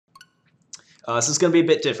This is going to be a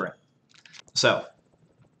bit different. So,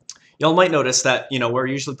 y'all might notice that, where I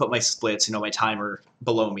usually put my splits, my timer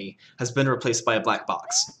below me, has been replaced by a black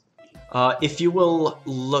box. If you will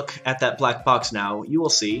look at that black box now, you will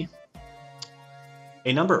see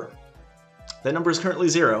a number. That number is currently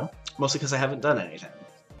 0, mostly because I haven't done anything.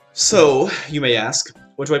 So, you may ask,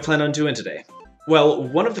 what do I plan on doing today? Well,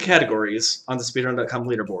 one of the categories on the speedrun.com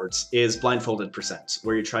leaderboards is blindfolded %,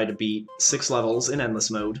 where you try to beat 6 levels in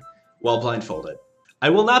endless mode while blindfolded. I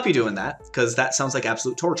will not be doing that, because that sounds like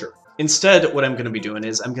absolute torture. Instead, what I'm going to be doing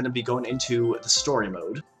is I'm going to be going into the story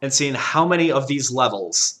mode and seeing how many of these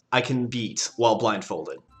levels I can beat while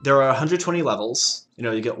blindfolded. There are 120 levels.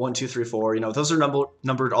 You get 1, 2, 3, 4. Those are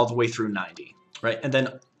numbered all the way through 90, right? And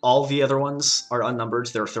then all the other ones are unnumbered.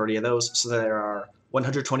 There are 30 of those, so there are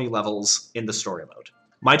 120 levels in the story mode.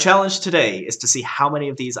 My challenge today is to see how many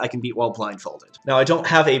of these I can beat while blindfolded. Now, I don't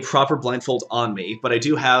have a proper blindfold on me, but I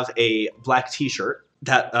do have a black t-shirt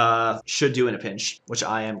that should do in a pinch, which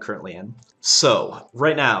I am currently in. So,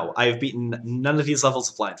 right now, I have beaten none of these levels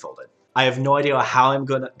blindfolded. I have no idea how I'm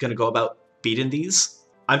gonna go about beating these.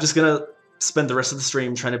 I'm just gonna spend the rest of the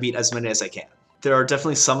stream trying to beat as many as I can. There are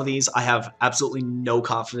definitely some of these I have absolutely no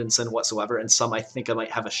confidence in whatsoever, and some I think I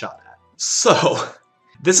might have a shot at. So,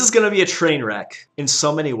 this is gonna be a train wreck in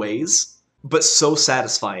so many ways, but so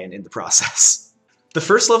satisfying in the process. The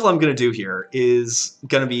first level I'm gonna do here is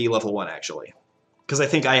gonna be level 1, actually, because I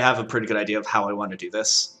think I have a pretty good idea of how I want to do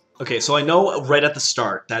this. Okay, so I know right at the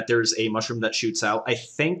start that there's a mushroom that shoots out. I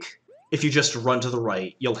think if you just run to the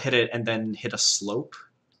right, you'll hit it and then hit a slope.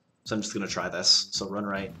 So I'm just going to try this. So run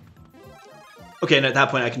right. Okay, and at that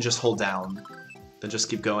point I can just hold down, then just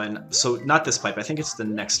keep going. So not this pipe, I think it's the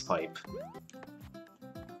next pipe.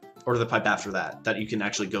 Or the pipe after that you can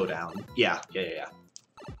actually go down. Yeah.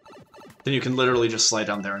 Then you can literally just slide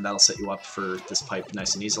down there and that'll set you up for this pipe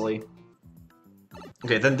nice and easily.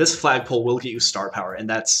 Okay, then this flagpole will get you star power, and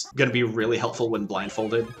that's going to be really helpful when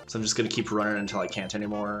blindfolded. So I'm just going to keep running until I can't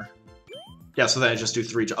anymore. Yeah, so then I just do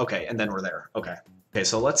 3... Okay, and then we're there. Okay. Okay,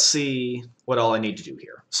 so let's see what all I need to do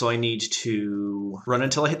here. So I need to run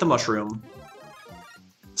until I hit the mushroom,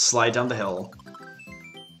 slide down the hill.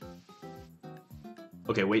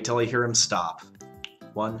 Okay, wait till I hear him stop.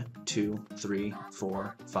 1, 2, 3,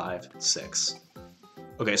 4, 5, 6.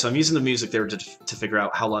 Okay, so I'm using the music there to figure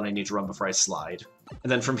out how long I need to run before I slide.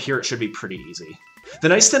 And then from here it should be pretty easy. The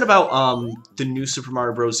nice thing about the new Super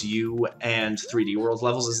Mario Bros. U and 3D World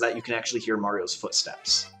levels is that you can actually hear Mario's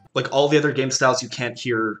footsteps. Like all the other game styles, you can't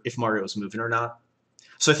hear if Mario's moving or not.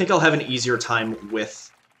 So I think I'll have an easier time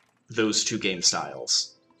with those two game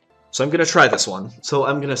styles. So I'm going to try this one. So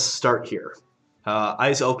I'm going to start here.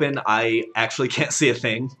 Eyes open, I actually can't see a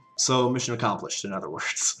thing. So mission accomplished, in other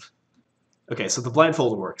words. Okay, so the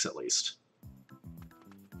blindfold works at least.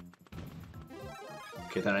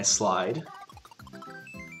 Okay, then I slide.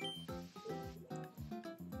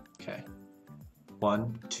 Okay.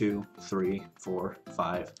 1, 2, 3, 4,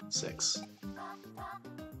 5, 6.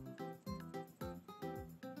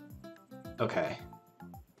 Okay.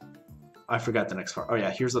 I forgot the next part. Oh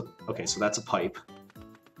yeah, here's a... Okay, so that's a pipe.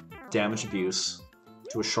 Damage abuse.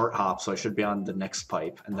 To a short hop, so I should be on the next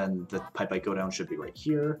pipe. And then the pipe I go down should be right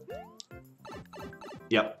here.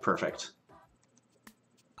 Yep, perfect.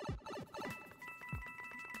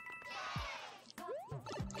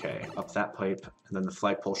 Okay, up that pipe, and then the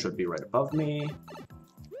flagpole should be right above me.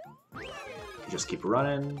 Just keep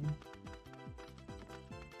running.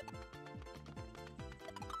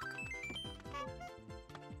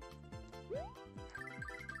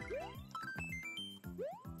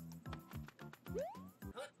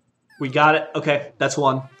 We got it. Okay, that's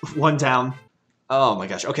one. One down. Oh my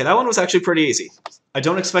gosh. Okay, that one was actually pretty easy. I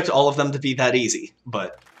don't expect all of them to be that easy,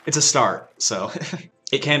 but it's a start, so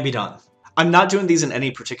it can be done. I'm not doing these in any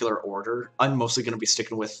particular order. I'm mostly going to be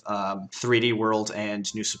sticking with 3D World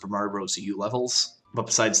and New Super Mario Bros. U levels. But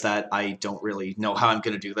besides that, I don't really know how I'm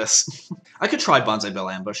going to do this. I could try Banzai Bill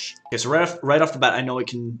Ambush. Okay, so right off the bat, I know I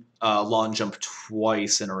can lawn jump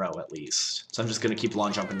twice in a row at least. So I'm just going to keep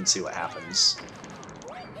lawn jumping and see what happens.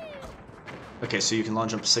 Okay, so you can lawn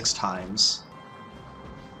jump 6 times.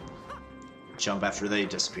 Jump after they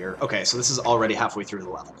disappear. Okay, so this is already halfway through the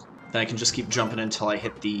level. Then I can just keep jumping until I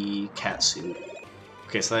hit the cat suit.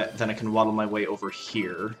 Okay, so then I can waddle my way over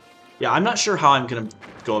here. Yeah, I'm not sure how I'm gonna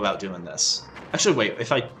go about doing this. Actually, wait,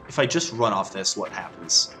 if I just run off this, what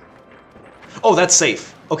happens? Oh, that's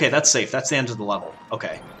safe. Okay, that's safe. That's the end of the level.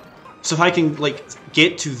 Okay. So if I can, like,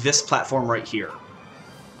 get to this platform right here,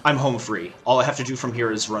 I'm home free. All I have to do from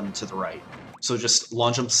here is run to the right. So just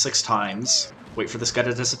launch jump 6 times, wait for this guy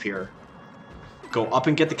to disappear, go up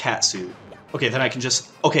and get the cat suit, Okay, then I can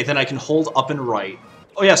just... Okay, then I can hold up and right.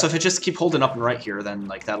 Oh yeah, so if I just keep holding up and right here, then,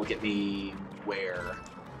 like, that'll get me... where?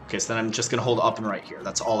 Okay, so then I'm just gonna hold up and right here.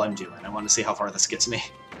 That's all I'm doing. I want to see how far this gets me.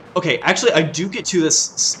 Okay, actually, I do get to this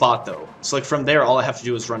spot, though. So, like, from there, all I have to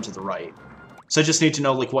do is run to the right. So I just need to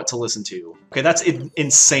know, like, what to listen to. Okay, that's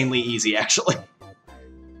insanely easy, actually.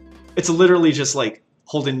 It's literally just, like,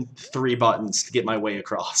 holding 3 buttons to get my way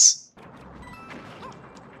across.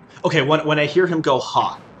 Okay, when I hear him go,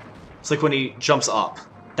 ha, it's like when he jumps up.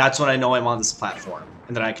 That's when I know I'm on this platform.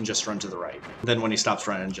 And then I can just run to the right. Then when he stops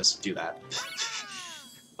running, just do that.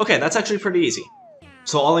 Okay, that's actually pretty easy.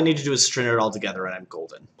 So all I need to do is string it all together and I'm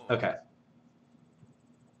golden. Okay.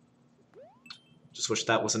 Just wish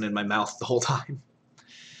that wasn't in my mouth the whole time.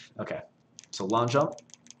 Okay. So long jump.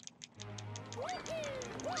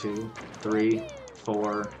 2, 3,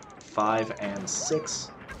 4, 5, and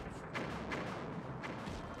 6.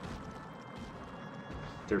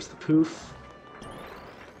 There's the poof.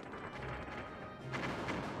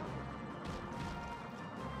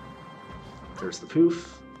 There's the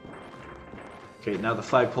poof. Okay, now the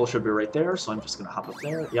flagpole should be right there, so I'm just gonna hop up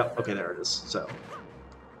there. Yep, okay, there it is. So.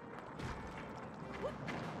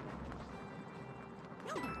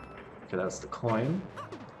 Okay, that's the coin.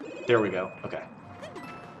 There we go. Okay.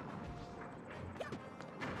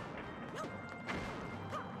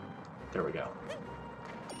 There we go.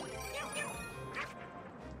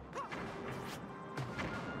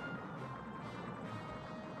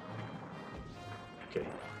 Okay.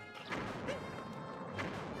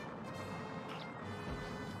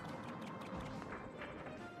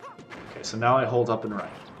 Okay, so now I hold up and right.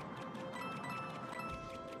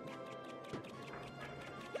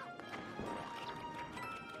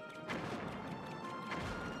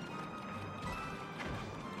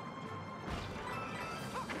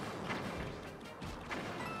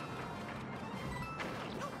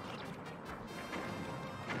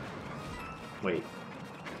 Wait.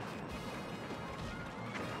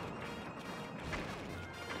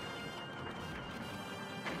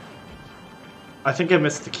 I think I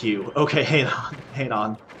missed the cue. Okay, hang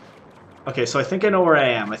on. Okay, so I think I know where I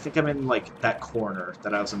am. I think I'm in, like, that corner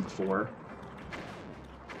that I was in before.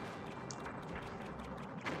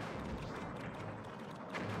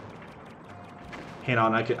 Hang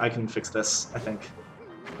on, I can fix this, I think.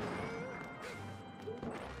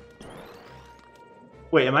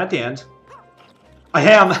 Wait, am I at the end? I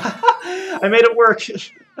am! I made it work!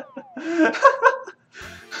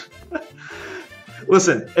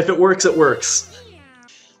 Listen, if it works, it works.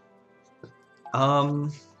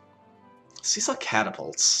 Seesaw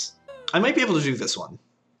Catapults. I might be able to do this one.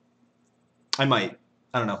 I might.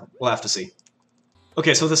 I don't know. We'll have to see.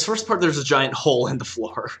 Okay, so this first part, there's a giant hole in the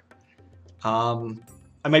floor.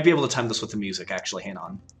 I might be able to time this with the music, actually. Hang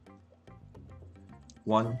on.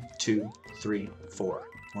 1, 2, 3, 4.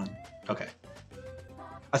 1. Okay.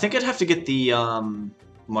 I think I'd have to get the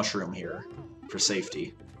mushroom here for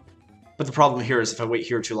safety. But the problem here is if I wait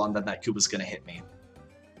here too long, then that Koopa's gonna hit me.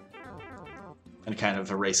 And kind of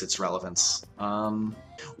erase its relevance.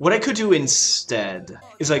 What I could do instead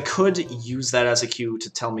is I could use that as a cue to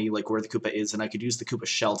tell me like where the Koopa is, and I could use the Koopa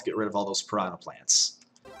shell to get rid of all those piranha plants.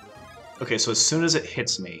 Okay, so as soon as it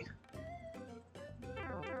hits me...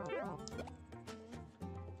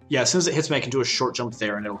 Yeah, as soon as it hits me, I can do a short jump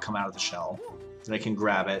there, and it'll come out of the shell. Then I can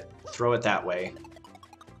grab it, throw it that way,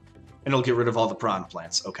 and it'll get rid of all the piranha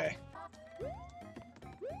plants. Okay.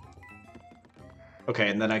 Okay,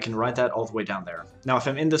 and then I can ride that all the way down there. Now, if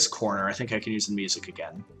I'm in this corner, I think I can use the music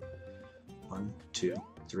again. 1, 2,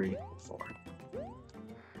 3, 4.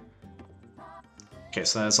 Okay,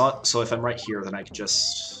 so if I'm right here, then I can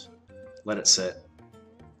just let it sit.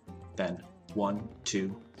 Then 1,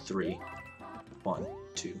 2, 3. 1,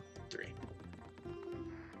 2, 3.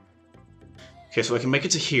 Okay, so I can make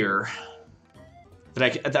it to here. Then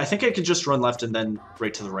I think I can just run left and then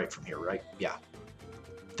right to the right from here, right? Yeah.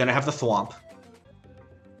 Then I have the thwomp.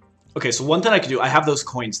 Okay, so one thing I can do, I have those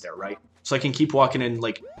coins there, right? So I can keep walking and,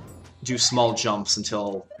 like, do small jumps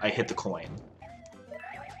until I hit the coin.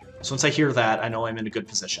 So once I hear that, I know I'm in a good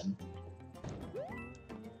position.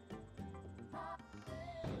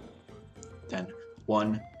 Then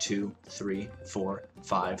 1, 2, 3, 4,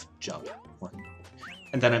 5, jump. 1.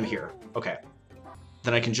 And then I'm here. Okay.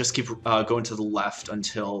 Then I can just keep going to the left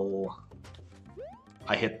until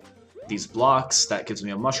I hit these blocks. That gives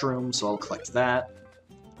me a mushroom, so I'll collect that.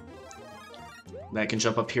 Then I can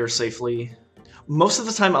jump up here safely. Most of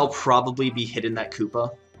the time, I'll probably be hitting that Koopa.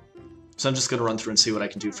 So I'm just going to run through and see what I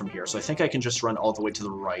can do from here. So I think I can just run all the way to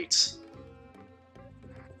the right.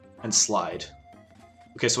 And slide.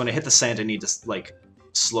 Okay, so when I hit the sand, I need to, like,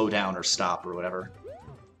 slow down or stop or whatever.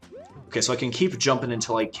 Okay, so I can keep jumping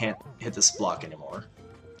until I can't hit this block anymore.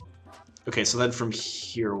 Okay, so then from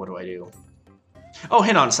here, what do I do? Oh,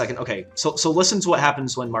 hang on a second. Okay, so listen to what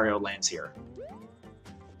happens when Mario lands here.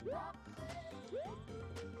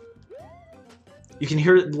 You can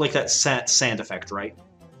hear, like, that sand effect, right?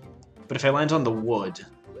 But if I land on the wood...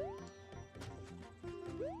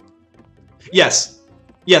 Yes!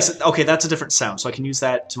 Yes, okay, that's a different sound, so I can use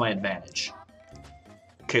that to my advantage.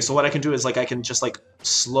 Okay, so what I can do is, like, I can just, like,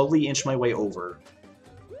 slowly inch my way over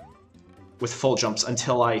with full jumps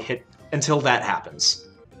until that happens.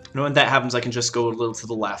 And when that happens, I can just go a little to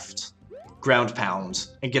the left, ground pound,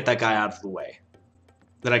 and get that guy out of the way.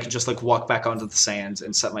 Then I can just, like, walk back onto the sand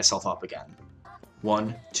and set myself up again.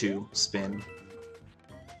 1, 2, spin.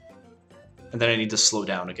 And then I need to slow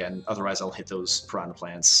down again, otherwise I'll hit those piranha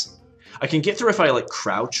plants. I can get through if I, like,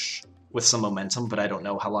 crouch with some momentum, but I don't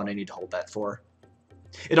know how long I need to hold that for.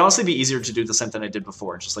 It'd honestly be easier to do the same thing I did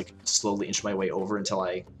before, and just, like, slowly inch my way over until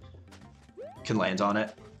I can land on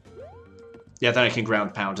it. Yeah, then I can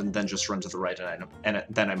ground pound and then just run to the right, and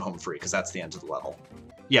then I'm home free, because that's the end of the level.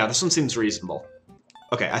 Yeah, this one seems reasonable.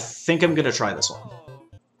 Okay, I think I'm gonna try this one.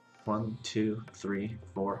 1, 2, 3,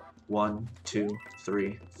 4. 1, 2,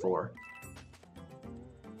 3, 4.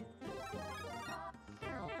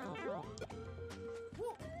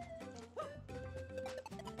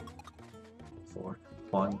 Four.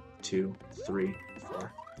 1, 2, 3,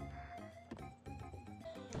 4.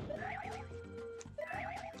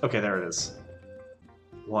 Okay, there it is.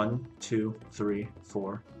 1, 2, 3,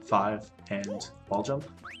 4, 5, and wall jump.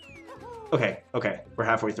 Okay, okay, we're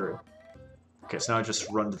halfway through. Okay, so now I just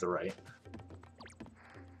run to the right.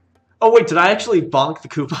 Oh wait, did I actually bonk the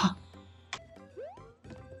Koopa?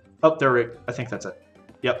 Oh, there we... I think that's it.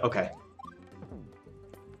 Yep, okay.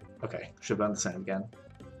 Okay, should have done the same again.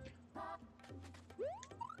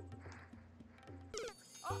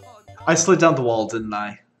 I slid down the wall, didn't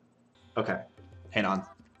I? Okay, hang on.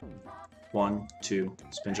 1, 2,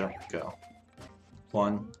 spin jump, go.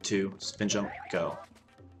 1, 2, spin jump, go.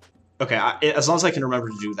 Okay, as long as I can remember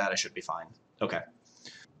to do that, I should be fine. Okay.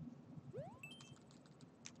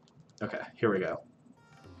 Okay, here we go.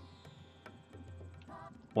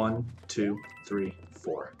 1, 2, 3,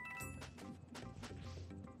 4.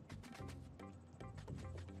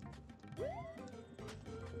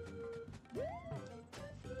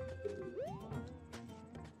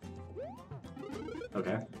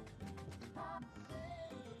 Okay.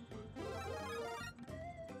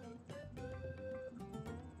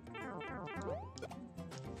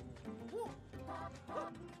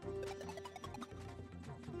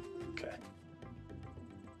 Okay.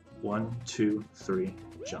 1, 2, 3,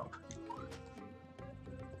 jump.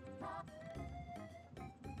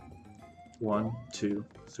 1, 2,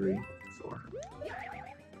 3, 4.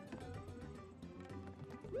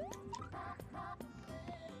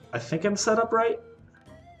 I think I'm set up right.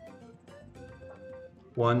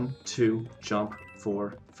 1, 2, jump,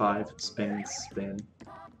 4, 5, spin, spin.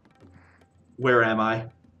 Where am I?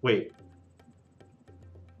 Wait.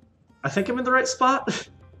 I think I'm in the right spot?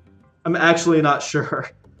 I'm actually not sure.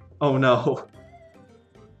 Oh no.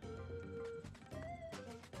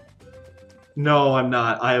 No, I'm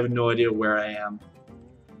not. I have no idea where I am.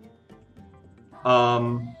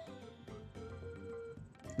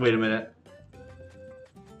 Wait a minute.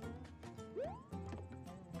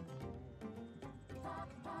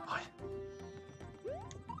 What?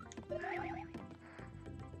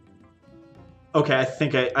 Okay, I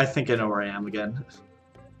think I know where I am again.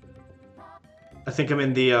 I think I'm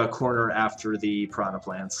in the corner after the piranha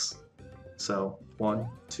plants. So 1,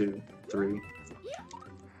 2, 3.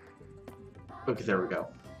 Okay, there we go.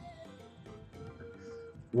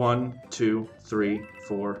 1, 2, 3,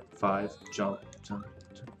 4, 5. Jump, jump,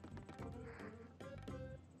 jump.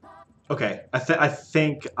 Okay, I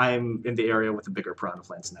think I'm in the area with the bigger piranha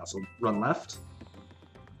plants now. So run left.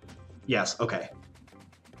 Yes. Okay.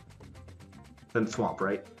 Then thwomp,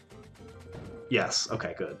 right? Yes.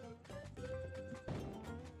 Okay. Good.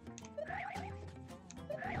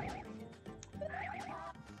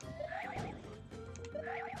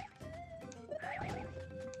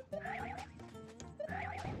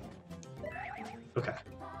 Okay.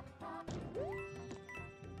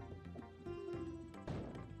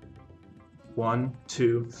 One,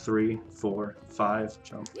 2, 3, 4, 5,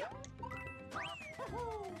 jump.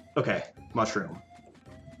 Okay, mushroom.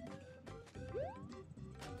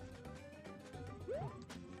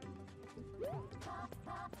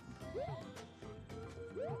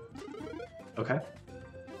 Okay.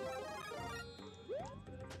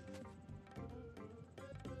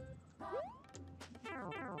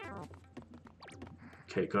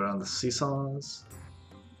 Okay, go down the seesaws.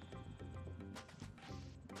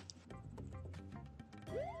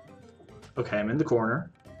 Okay, I'm in the corner.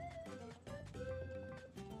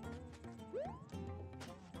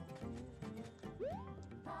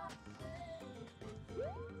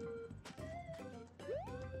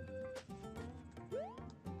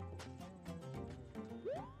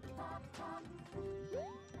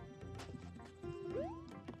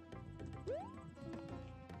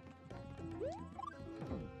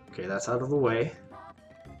 Okay, that's out of the way.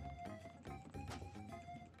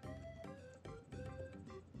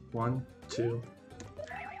 One, two.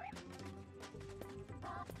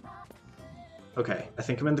 Okay, I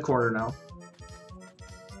think I'm in the corner now.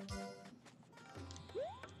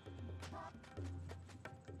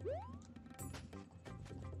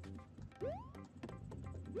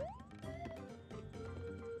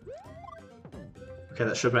 Okay,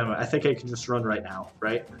 that should be my... I think I can just run right now,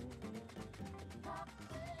 right?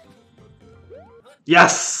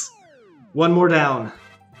 Yes! One more down.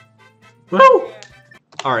 Woo!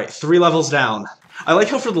 Alright, 3 levels down. I like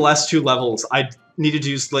how for the last 2 levels, I needed to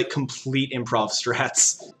use, like, complete improv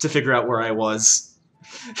strats to figure out where I was.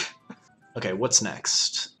 Okay, what's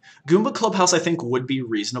next? Goomba Clubhouse, I think, would be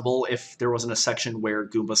reasonable if there wasn't a section where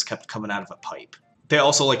Goombas kept coming out of a pipe. They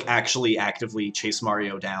also, like, actually actively chase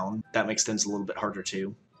Mario down. That makes things a little bit harder,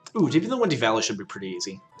 too. Ooh, Deep in the Windy Valley should be pretty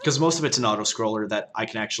easy. Because most of it's an auto-scroller that I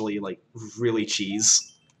can actually, like, really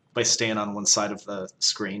cheese by staying on one side of the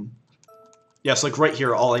screen. Yeah, so, like, right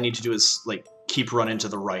here, all I need to do is, like, keep running to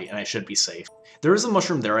the right, and I should be safe. There is a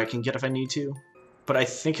mushroom there I can get if I need to, but I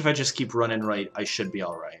think if I just keep running right, I should be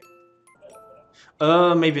alright.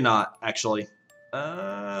 Maybe not, actually.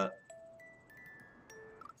 Yeah,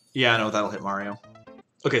 no, that'll hit Mario.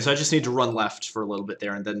 Okay, so I just need to run left for a little bit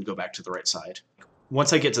there and then go back to the right side.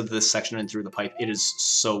 Once I get to this section and through the pipe, it is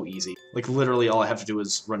so easy. Like, literally all I have to do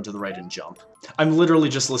is run to the right and jump. I'm literally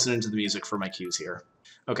just listening to the music for my cues here.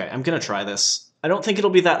 Okay, I'm gonna try this. I don't think it'll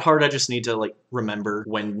be that hard, I just need to, like, remember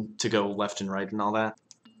when to go left and right and all that.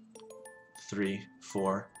 3,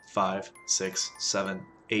 4, 5, 6, 7,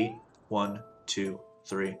 8, 1, 2,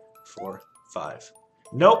 3, 4, 5.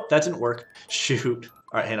 Nope, that didn't work. Shoot.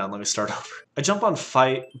 Alright, hang on, let me start over. I jump on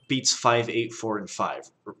beats 5, 8, 4, and 5.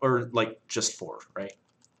 Or like, just 4, right?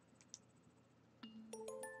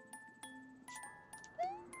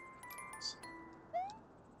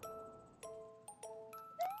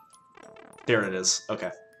 There it is.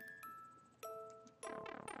 Okay.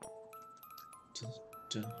 Dun,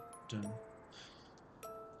 dun, dun.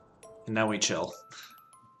 And now we chill.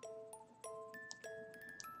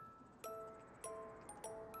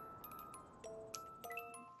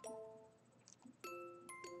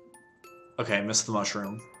 Okay, I missed the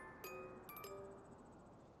mushroom.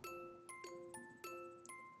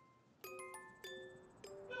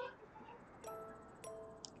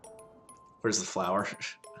 Where's the flower?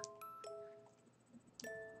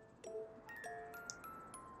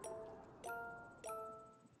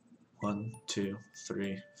 One, 2,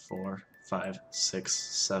 3, 4, 5, 6,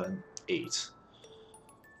 7, 8.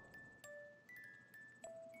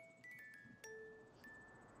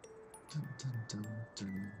 Dun, dun, dun,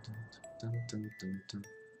 dun, dun, dun, dun, dun.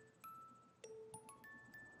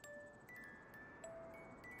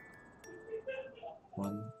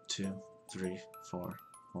 One, 2, 3, 4.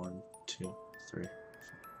 1, 2, 3, 4.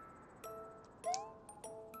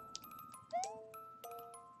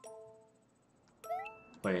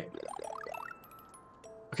 Wait.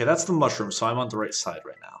 Okay, that's the mushroom, so I'm on the right side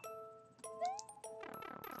right now.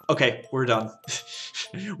 Okay, we're done.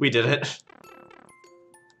 We did it.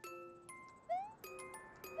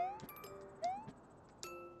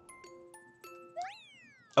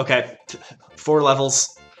 Okay, 4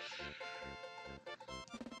 levels.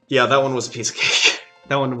 Yeah, that one was a piece of cake.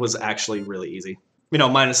 That one was actually really easy. You know,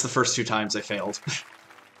 minus the first 2 times I failed.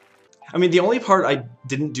 I mean, the only part I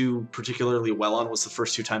didn't do particularly well on was the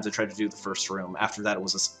first 2 times I tried to do the first room. After that, it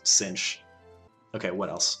was a cinch. Okay, what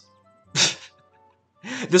else?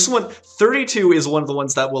 This one, 32 is one of the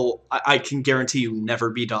ones that will, I can guarantee you, never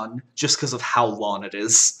be done, just because of how long it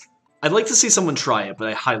is. I'd like to see someone try it, but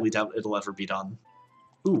I highly doubt it'll ever be done.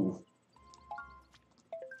 Ooh.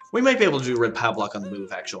 We might be able to do red POW block on the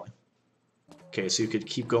move, actually. Okay, so you could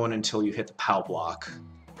keep going until you hit the POW block.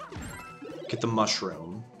 Get the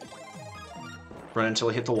mushroom. Run until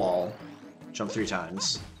you hit the wall. Jump 3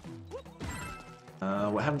 times.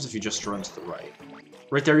 What happens if you just run to the right?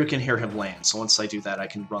 Right there you can hear him land, so once I do that I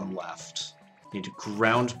can run left. Need to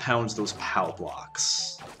ground pound those POW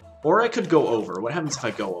blocks. Or I could go over. What happens if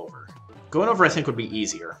I go over? Going over I think would be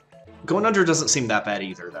easier. Going under doesn't seem that bad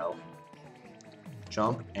either, though.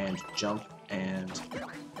 Jump, and jump, and...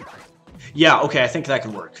 Yeah, okay, I think that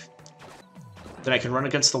can work. Then I can run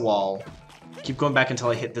against the wall, Keep going back until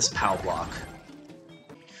I hit this POW block.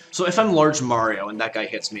 So if I'm Large Mario and that guy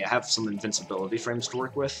hits me, I have some invincibility frames to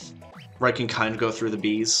work with, where I can kind of go through the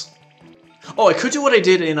bees. Oh, I could do what I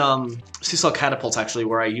did in Seesaw Catapults, actually,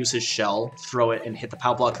 where I use his shell, throw it, and hit the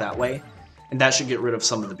POW block that way, and that should get rid of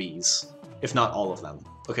some of the bees, if not all of them.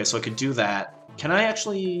 Okay, so I could do that. Can I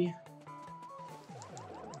actually...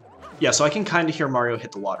 Yeah, so I can kind of hear Mario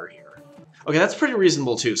hit the water here. Okay, that's pretty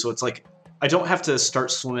reasonable, too, so it's like, I don't have to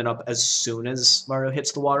start swimming up as soon as Mario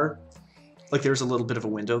hits the water. Like, there's a little bit of a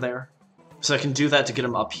window there. So I can do that to get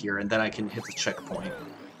him up here, and then I can hit the checkpoint.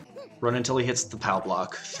 Run until he hits the POW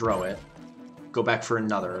block, throw it, go back for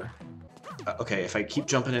another. Okay, if I keep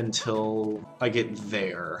jumping until I get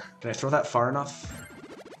there. Can I throw that far enough?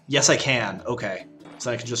 Yes, I can. Okay.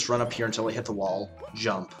 So I can just run up here until I hit the wall,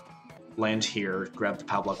 jump, land here, grab the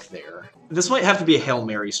POW block there. This might have to be a Hail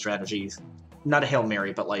Mary strategy. Not a Hail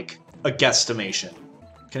Mary, but like a guesstimation.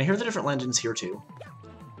 Can I hear the different landings here too?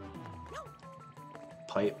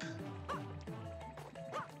 Pipe.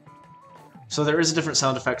 So there is a different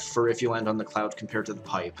sound effect for if you land on the cloud compared to the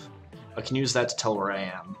pipe. I can use that to tell where I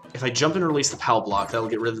am. If I jump and release the POW block, that'll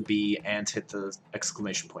get rid of the bee and hit the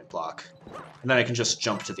exclamation point block. And then I can just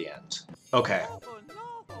jump to the end. Okay.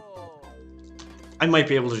 I might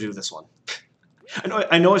be able to do this one.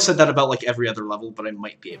 I know I've said that about like every other level, but I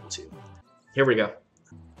might be able to. Here we go.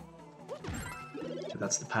 So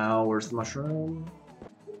that's the POW. Where's the mushroom?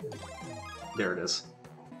 There it is.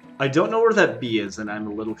 I don't know where that bee is, and I'm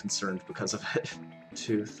a little concerned because of it.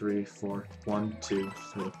 2, 3, 4. 1, 2,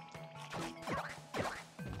 3.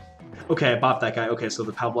 Okay, I bopped that guy. Okay, so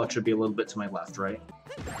the POW block should be a little bit to my left, right?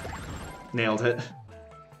 Nailed it.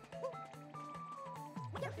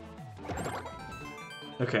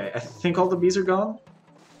 Okay, I think all the bees are gone.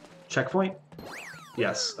 Checkpoint?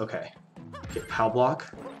 Yes, okay. Okay, POW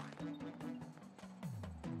block.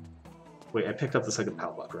 Wait, I picked up the second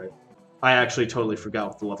POW block, right? I actually totally forgot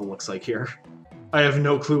what the level looks like here. I have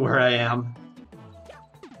no clue where I am.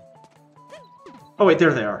 Oh wait,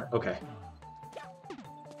 there they are. Okay.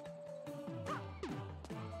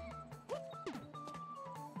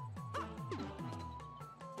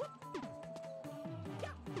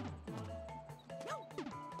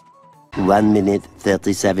 One minute,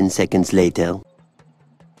 37 seconds later.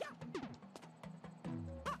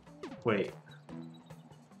 Wait.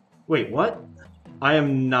 Wait, what? I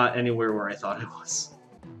am not anywhere where I thought I was.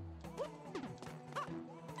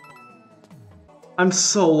 I'm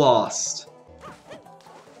so lost.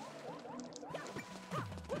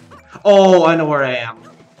 Oh, I know where I am.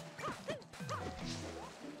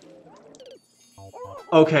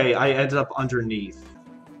 Okay, I ended up underneath.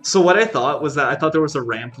 So what I thought was that I thought there was a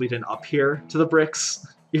ramp leading up here to the bricks,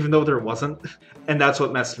 even though there wasn't, and that's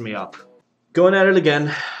what messed me up. Going at it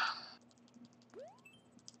again.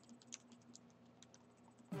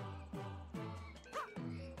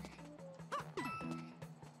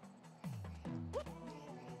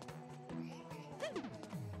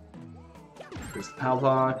 There's the POW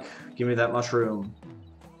block. Give me that mushroom.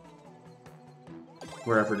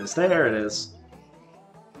 Wherever it is. There it is.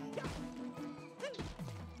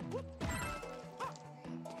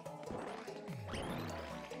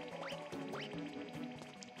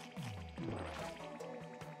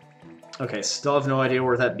 Okay, still have no idea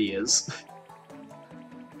where that bee is.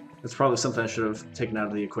 It's probably something I should have taken out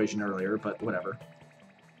of the equation earlier, but whatever.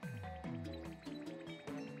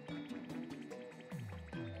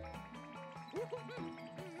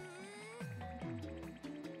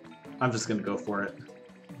 I'm just gonna go for it.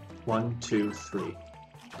 1, 2, 3.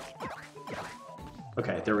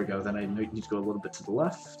 Okay, there we go. Then I need to go a little bit to the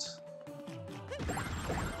left.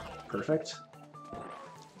 Perfect.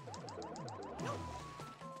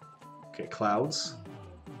 Okay, clouds.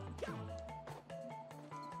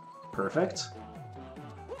 Perfect.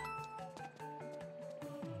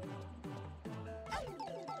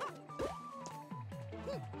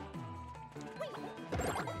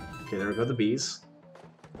 Okay, there we go, the bees.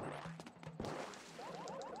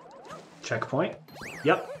 Checkpoint.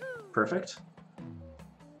 Yep. Perfect.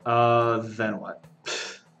 Then what?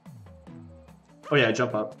 Oh yeah,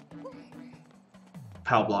 jump up.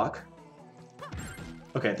 POW block.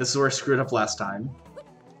 Okay, this is where I screwed up last time.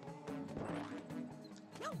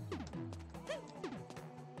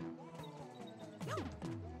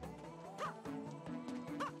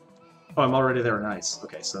 Oh, I'm already there, nice.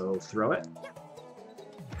 Okay, so throw it.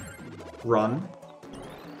 Run.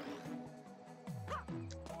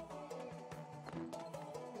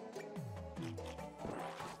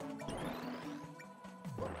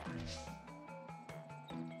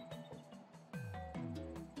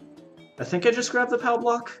 I think I just grabbed the POW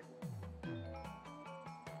block.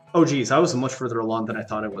 Oh geez, I was much further along than I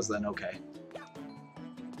thought I was then, okay.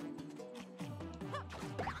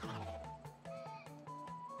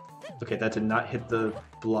 Okay, that did not hit the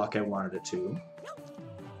block I wanted it to.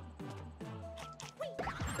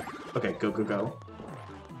 Okay, go, go, go.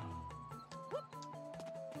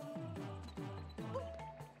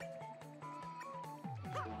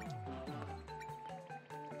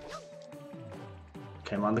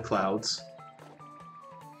 Okay, I'm on the clouds.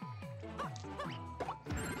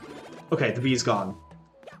 Okay, the bee's gone.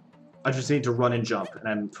 I just need to run and jump, and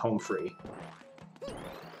I'm home free.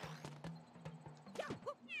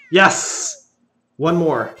 Yes! One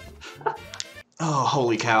more. Oh,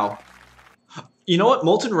 holy cow. You know what?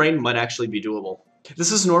 Molten Rain might actually be doable.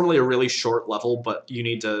 This is normally a really short level, but you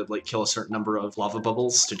need to, like, kill a certain number of lava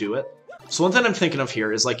bubbles to do it. So one thing I'm thinking of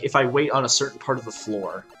here is, like, if I wait on a certain part of the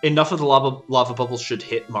floor, enough of the lava bubbles should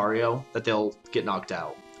hit Mario that they'll get knocked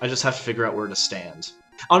out. I just have to figure out where to stand.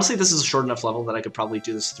 Honestly, this is a short enough level that I could probably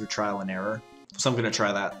do this through trial and error, so I'm gonna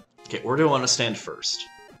try that. Okay, where do I want to stand first?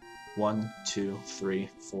 1, 2, 3,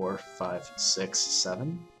 4, 5, 6,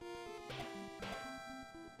 7.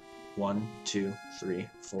 1, 2, 3,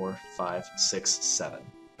 4, 5, 6, 7.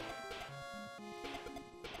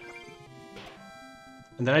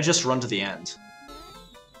 And then I just run to the end.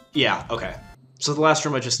 Yeah, okay. So the last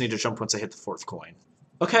room I just need to jump once I hit the 4th coin.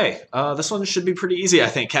 Okay, this one should be pretty easy, I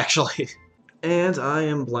think, actually. And I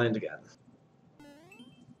am blind again.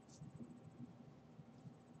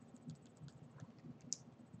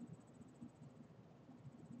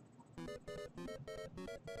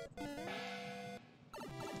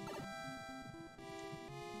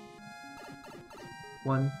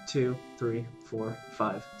 One, 2, 3, 4,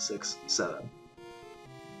 5, 6, 7.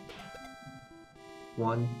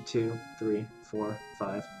 1, 2, 3, 4,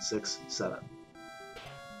 5, 6, 7.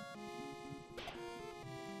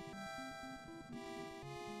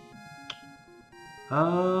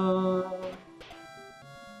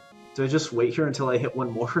 Do I just wait here until I hit one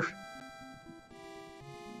more?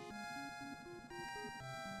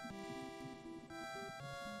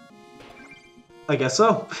 I guess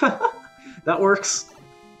so. That works.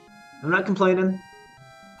 I'm not complaining.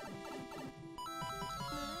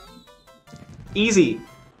 Easy.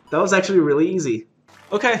 That was actually really easy.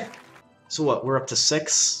 Okay. So what, we're up to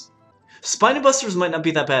 6? Spiny Busters might not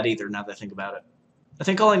be that bad either, now that I think about it. I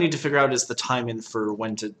think all I need to figure out is the timing for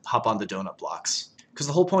when to hop on the donut blocks. Because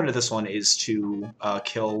the whole point of this one is to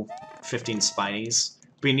kill 15 Spinies,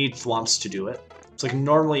 but you need thwomps to do it. It's like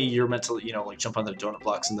normally you're meant to, you know, like jump on the donut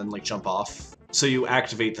blocks and then like jump off. So you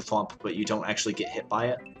activate the thwomp, but you don't actually get hit by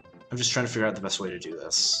it. I'm just trying to figure out the best way to do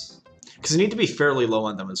this. Because you need to be fairly low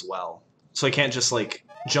on them as well. So I can't just like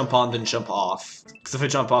jump on then jump off. Because if I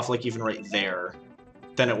jump off like even right there,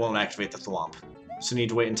 then it won't activate the thwomp. So I need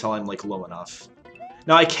to wait until I'm like low enough.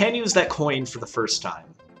 Now I can use that coin for the first time,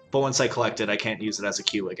 but once I collect it, I can't use it as a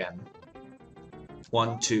Q again.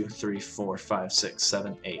 1, 2, 3, 4, 5, 6,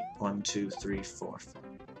 7, 8. 1, 2, 3, 4.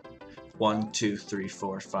 1, 2, 3,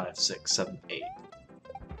 4, 5, 6, 7, 8.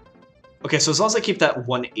 Okay, so as long as I keep that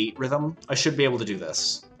 1-8 rhythm, I should be able to do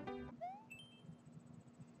this.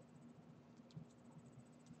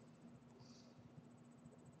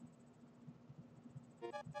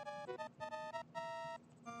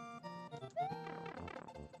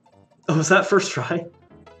 Oh, was that first try?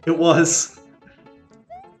 It was.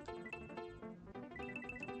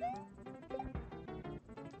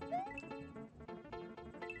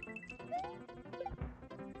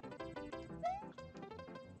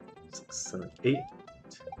 Six, 7, 8.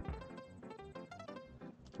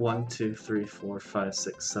 1, 2, 3, 4, 5,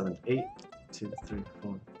 6, 7, 8. 2, 3,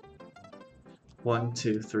 4. 1,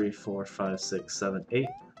 2, 3, 4, 5, 6, 7, 8.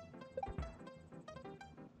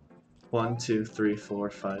 1, 2, 3, 4,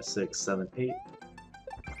 5, 6, 7, 8.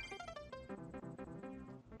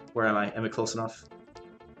 Where am I? Am I close enough?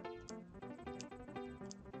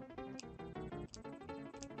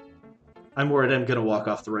 I'm worried I'm gonna walk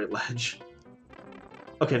off the right ledge.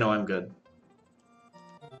 Okay, no, I'm good.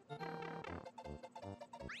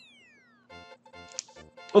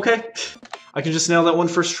 Okay, I can just nail that one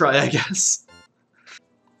first try, I guess.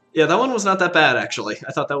 Yeah, that one was not that bad, actually.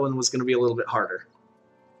 I thought that one was gonna be a little bit harder.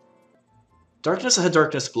 Darkness ahead,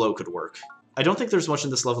 darkness below could work. I don't think there's much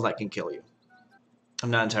in this level that can kill you.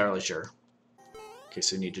 I'm not entirely sure. Okay,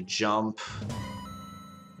 so you need to jump.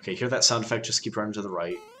 Okay, hear that sound effect, just keep running to the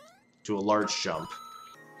right. Do a large jump.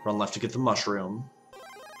 Run left to get the mushroom.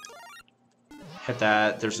 Hit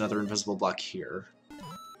that, there's another invisible block here.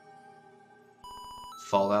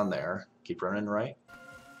 Fall down there. Keep running right.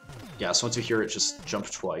 Yeah, so once you hear it, just jump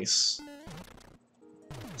twice.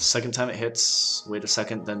 Second time it hits, wait a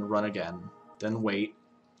second, then run again. Then wait.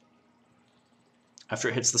 After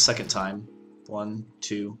it hits the second time, 1,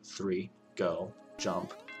 2, 3, go,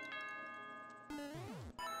 jump.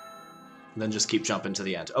 And then just keep jumping to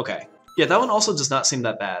the end. Okay. Yeah, that one also does not seem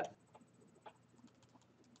that bad.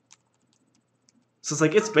 So it's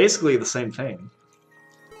like, it's basically the same thing.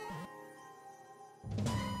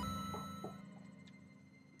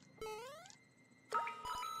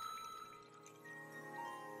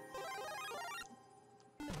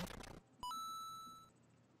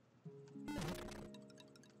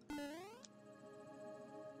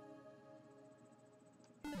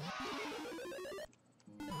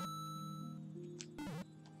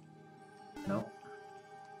 No.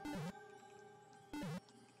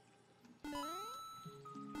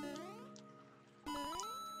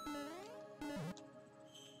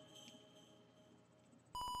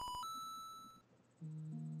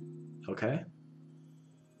 Okay.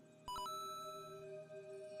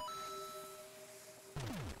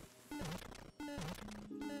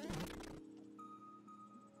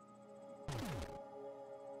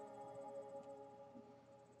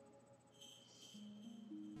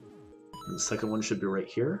 And the second one should be right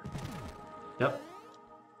here. Yep.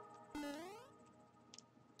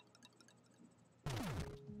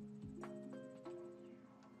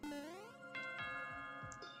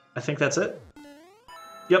 I think that's it.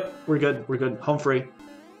 Yep, we're good. We're good. Home free.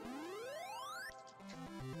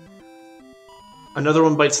 Another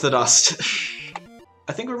one bites the dust.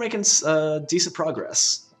 I think we're making decent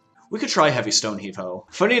progress. We could try Heavy Stone Heave-Ho.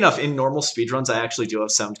 Funny enough, in normal speedruns, I actually do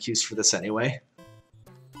have sound cues for this anyway.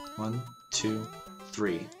 1, 2,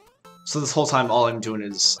 3. So this whole time, all I'm doing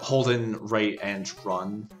is holding right and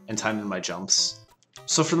run and timing my jumps.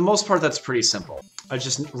 So for the most part, that's pretty simple. I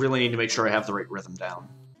just really need to make sure I have the right rhythm down.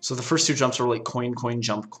 So the first two jumps are like coin, coin,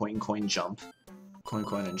 jump, coin, coin, jump. Coin,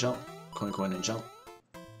 coin, and jump. Coin, coin, and jump.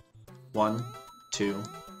 1, 2,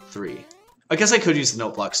 3. I guess I could use the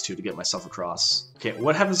note blocks too to get myself across. Okay,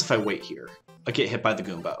 what happens if I wait here? I get hit by the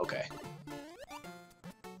Goomba, okay.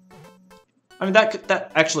 I mean,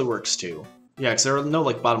 that actually works too. Yeah, because there are no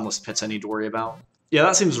like bottomless pits I need to worry about. Yeah,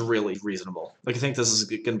 that seems really reasonable. Like, I think this is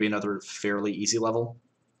going to be another fairly easy level.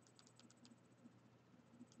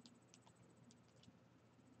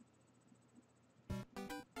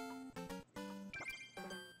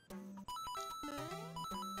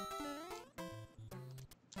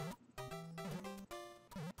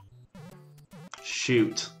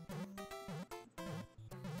 Shoot.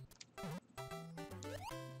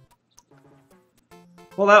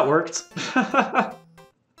 Well, that worked.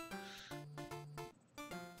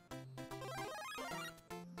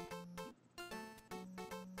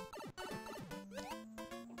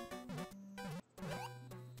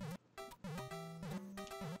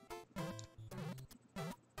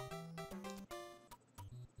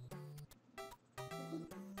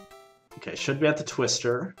 Okay, should be at the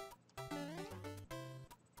twister.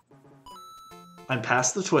 I'm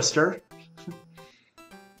past the twister.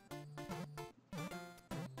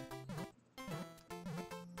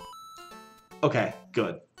 Okay,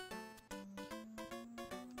 good.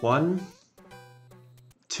 1,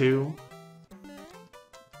 2.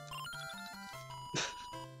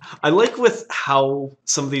 I like with how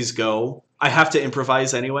some of these go. I have to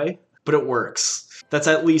improvise anyway, but it works. That's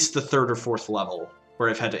at least the 3rd or 4th level where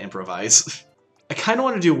I've had to improvise. I kind of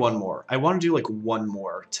want to do one more. I want to do like one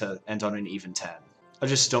more to end on an even 10. I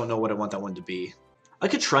just don't know what I want that one to be. I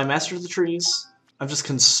could try Master of the Trees. I'm just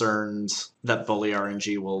concerned that bully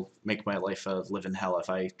RNG will make my life a living hell if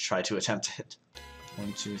I try to attempt it.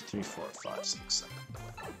 1, 2, 3, 4, 5, 6, 7.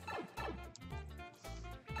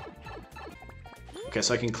 Okay,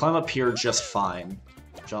 so I can climb up here just fine.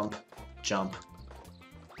 Jump, jump.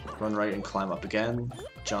 Run right and climb up again.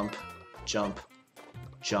 Jump, jump,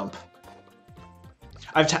 jump.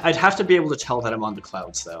 I'd have to be able to tell that I'm on the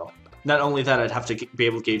clouds, though. Not only that, I'd have to be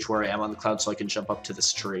able to gauge where I am on the clouds so I can jump up to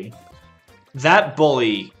this tree. That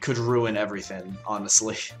bully could ruin everything,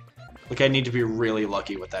 honestly. Like, I need to be really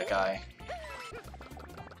lucky with that guy.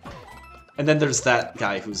 And then there's that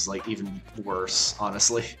guy who's, like, even worse,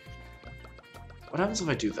 honestly. What happens if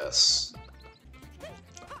I do this?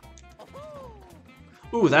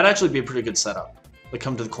 Ooh, that'd actually be a pretty good setup. Like,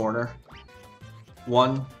 come to the corner.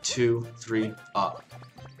 1, 2, 3, up.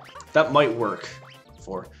 That might work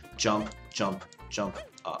for jump, jump, jump,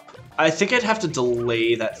 up. I think I'd have to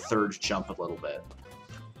delay that 3rd jump a little bit.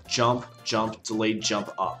 Jump, jump, delayed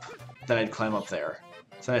jump up. Then I'd climb up there.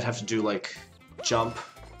 Then I'd have to do, like, jump,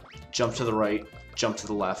 jump to the right, jump to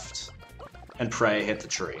the left, and pray I hit the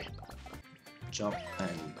tree. Jump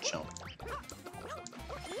and jump.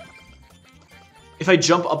 If I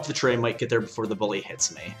jump up the tree, I might get there before the bully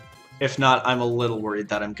hits me. If not, I'm a little worried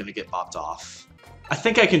that I'm gonna get bopped off. I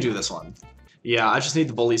think I can do this one. Yeah, I just need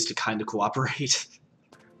the bullies to kind of cooperate.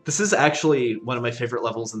 This is actually one of my favorite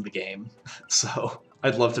levels in the game, so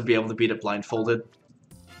I'd love to be able to beat it blindfolded.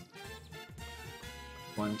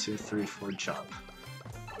 1, 2, 3, 4, jump.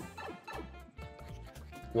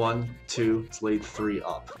 1, 2, lead 3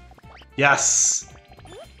 up. Yes!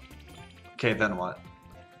 Okay, then what?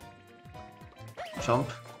 Jump.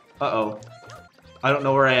 Uh-oh. I don't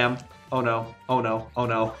know where I am. Oh no. Oh no. Oh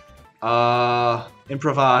no.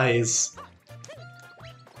 Improvise.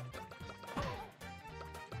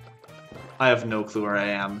 I have no clue where I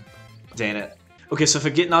am. Dang it. Okay, so if I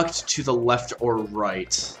get knocked to the left or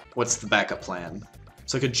right, what's the backup plan?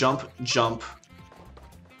 So I could jump, jump.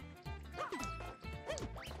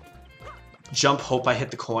 Jump, hope I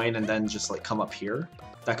hit the coin, and then just, like, come up here.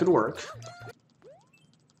 That could work.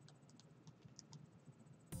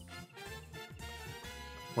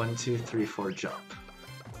 One, two, three, four, jump.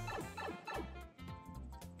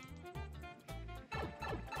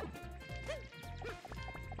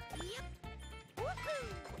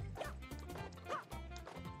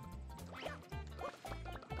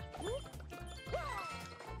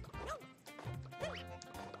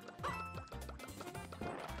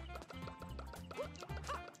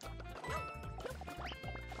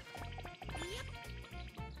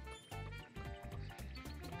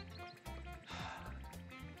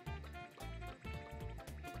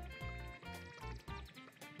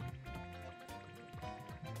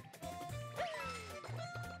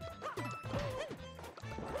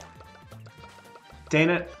 Dang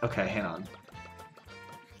it. Okay, hang on.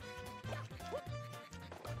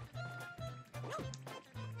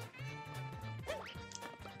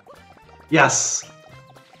 Yes!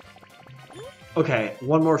 Okay,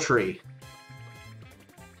 one more tree.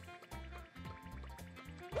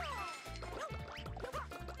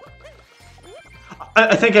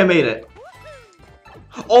 I think I made it.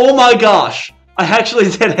 Oh my gosh! I actually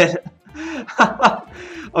did it!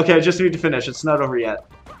 Okay, I just need to finish. It's not over yet.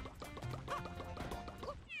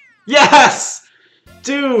 Yes!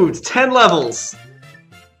 Dude, 10 levels!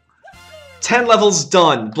 10 levels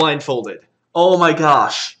done, blindfolded. Oh my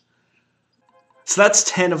gosh. So that's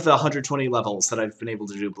 10 of the 120 levels that I've been able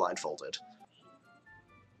to do blindfolded.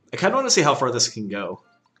 I kind of want to see how far this can go.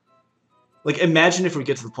 Like, imagine if we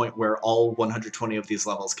get to the point where all 120 of these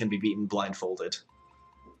levels can be beaten blindfolded.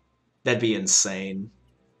 That'd be insane.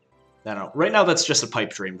 I don't know. Right now, that's just a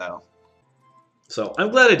pipe dream, though. So,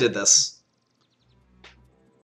 I'm glad I did this.